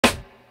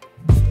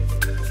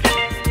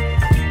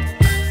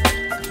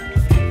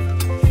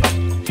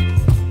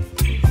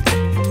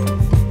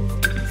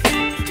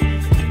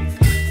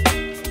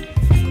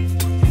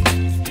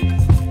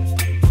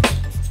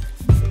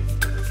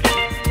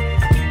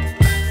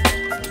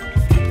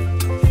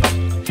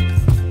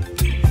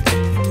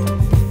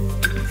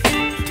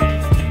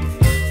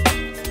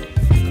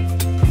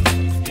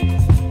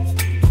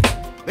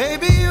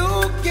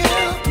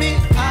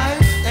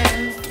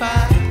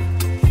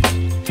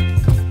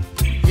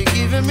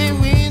giving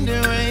me wind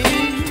and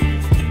rain.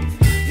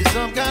 You're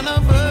some kind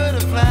of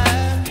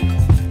butterfly.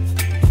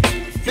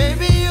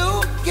 Baby,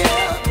 you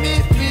give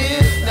me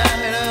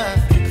midnight.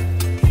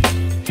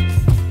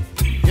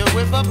 You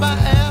whip up my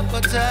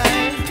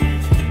appetite.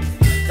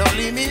 Don't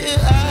leave me here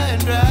high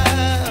and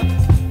dry.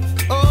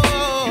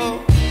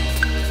 Oh,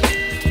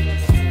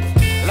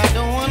 well, I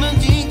don't wanna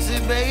jinx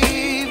it,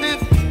 baby.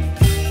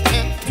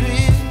 Can't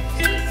twist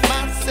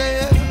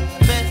myself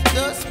at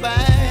the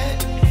spine.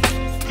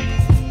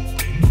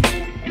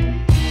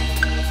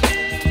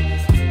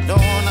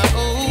 Don't wanna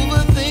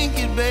overthink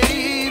it,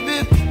 baby.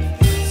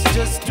 It's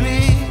just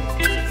twist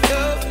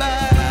your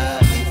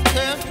body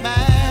and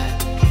mine.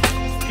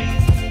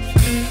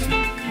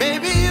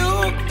 Baby, you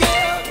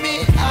give me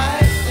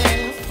ice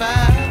and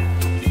fire.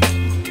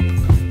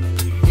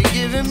 You're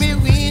giving me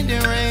wind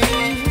and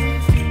rain.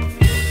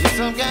 You're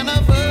some kind of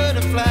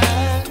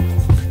butterfly.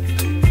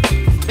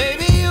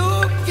 Baby, you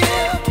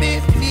give me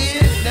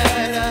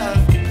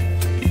midnight.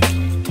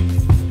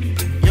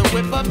 You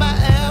whip up my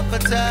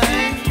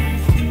appetite.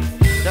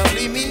 Don't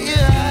leave me here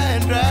high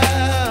and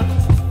dry.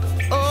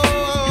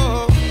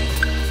 Oh,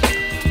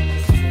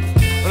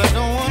 but I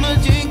don't wanna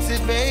jinx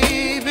it,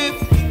 baby.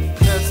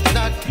 Let's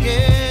not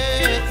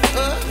get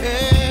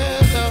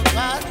ahead of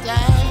my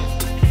time.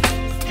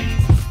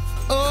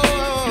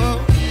 Oh,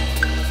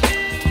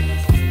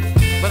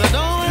 but I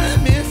don't wanna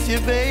miss you,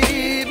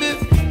 baby.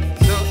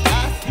 So I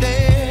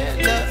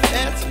stand up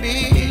and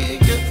speak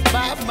just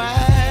my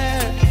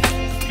mind.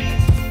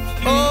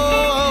 Oh.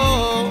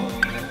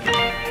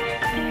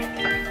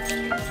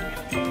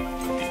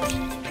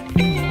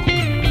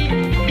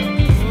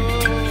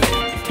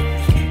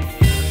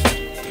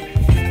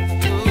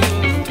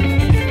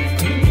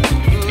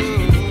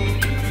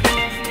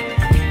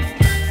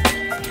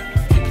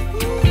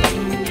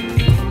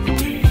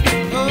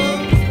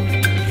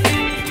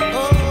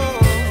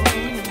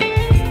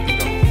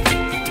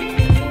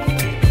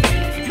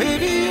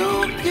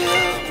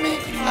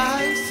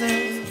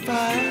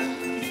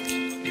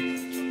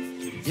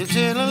 You're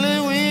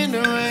chilling wind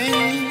and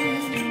rain.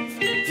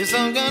 You're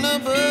some kind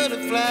of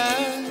butterfly.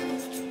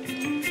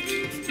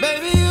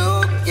 Baby, you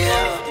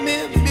give me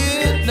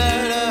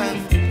midnight.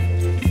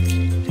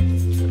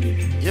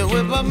 You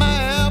whip up my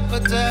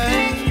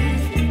appetite.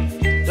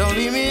 Don't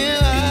leave me